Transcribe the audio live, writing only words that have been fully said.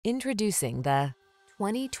Introducing the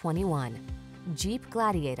 2021 Jeep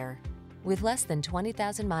Gladiator. With less than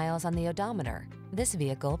 20,000 miles on the odometer, this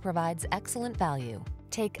vehicle provides excellent value.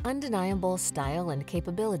 Take undeniable style and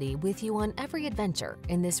capability with you on every adventure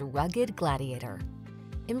in this rugged Gladiator.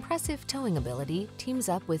 Impressive towing ability teams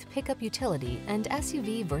up with pickup utility and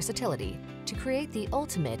SUV versatility to create the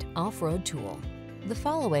ultimate off-road tool. The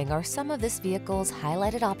following are some of this vehicle's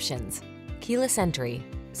highlighted options: keyless entry,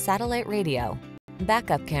 satellite radio,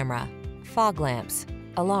 backup camera, fog lamps,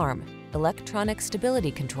 alarm, electronic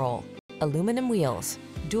stability control, aluminum wheels,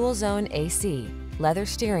 dual zone AC, leather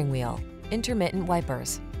steering wheel, intermittent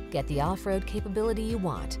wipers. Get the off-road capability you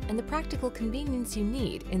want and the practical convenience you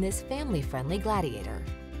need in this family-friendly Gladiator.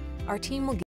 Our team will